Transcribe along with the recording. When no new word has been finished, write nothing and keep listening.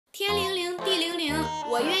000，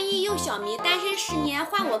我愿意用小迷单身10年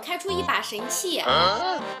换我开出一把神器。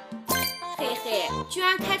嘿嘿，居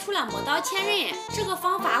然开出了魔刀千刃，这个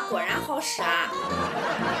方法果然好使啊！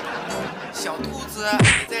小兔子，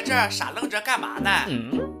你在这儿傻愣着干嘛呢？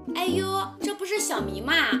哎呦，这不是小迷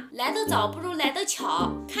吗？来得早不如来得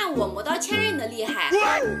巧，看我魔刀千刃的厉害！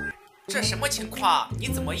这什么情况？你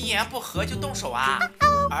怎么一言不合就动手啊？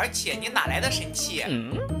而且你哪来的神器？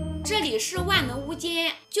这里是万能钨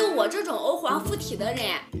金，就我这种欧皇附体的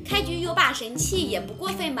人，开局有把神器也不过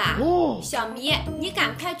分吧？小迷，你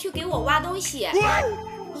赶快去给我挖东西！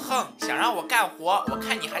哼，想让我干活，我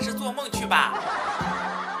看你还是做梦去吧！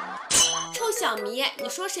臭小迷，你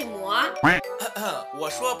说什么？我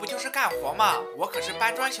说不就是干活吗？我可是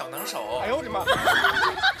搬砖小能手。哎呦我的妈！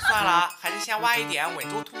算了，还是先挖一点稳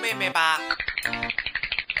住兔妹妹吧。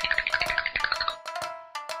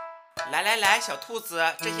来，小兔子，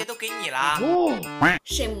这些都给你了。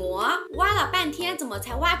什么？挖了半天，怎么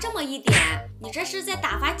才挖这么一点？你这是在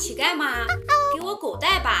打发乞丐吗？给我狗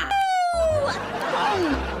带吧！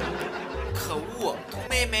可恶，兔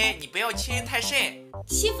妹妹，你不要欺人太甚！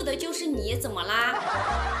欺负的就是你，怎么啦？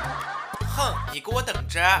哼，你给我等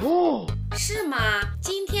着！是吗？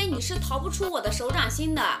今天你是逃不出我的手掌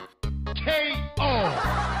心的。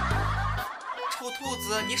臭兔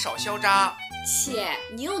子，你少嚣张！切，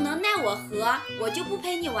你又能奈我何？我就不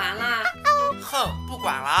陪你玩啦！哼，不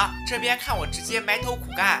管了，这边看我直接埋头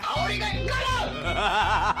苦干。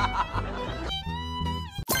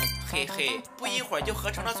嘿嘿，不一会儿就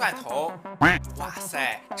合成了钻头。哇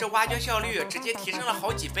塞，这挖掘效率直接提升了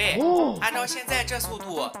好几倍。按照现在这速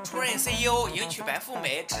度，出任 CEO 迎娶白富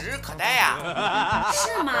美指日可待呀！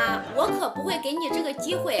是吗？我可不会给你这个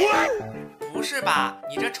机会。不是吧？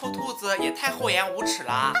你这臭兔子也太厚颜无耻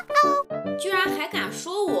了！居然还敢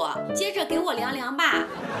说我，接着给我凉凉吧！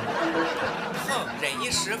哼，忍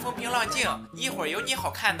一时风平浪静，一会儿有你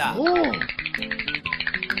好看的。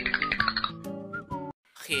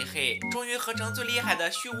嘿嘿，终于合成最厉害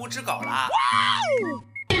的虚无之镐了！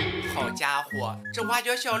好家伙，这挖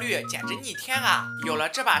掘效率简直逆天啊！有了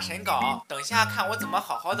这把神镐，等下看我怎么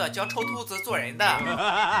好好的教臭兔子做人的。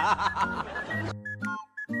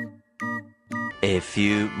A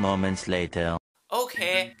few moments later.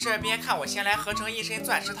 OK， 这边看我先来合成一身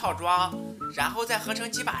钻石套装，然后再合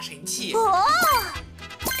成几把神器。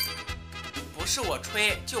不是我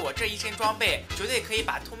吹，就我这一身装备，绝对可以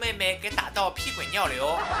把兔妹妹给打到屁滚尿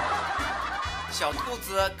流。小兔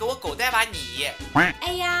子，给我狗带吧你！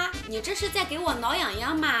哎呀，你这是在给我挠痒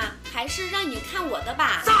痒吗？还是让你看我的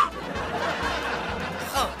吧？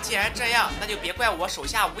哼，既然这样，那就别怪我手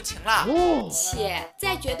下无情了。切，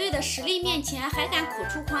在绝对的实力面前还敢口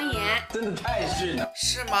出狂言，真的太逊了，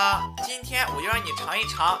是吗？今天我就让你尝一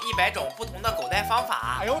尝100种不同的狗带方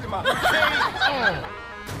法。哎呦我的妈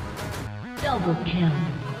！Double kill。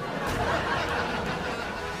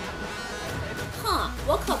哼，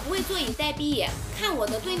我可不会坐以待毙，看我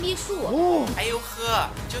的遁地术！哎呦呵，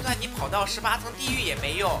就算你跑到18层地狱也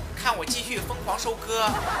没用，看我继续疯狂收割！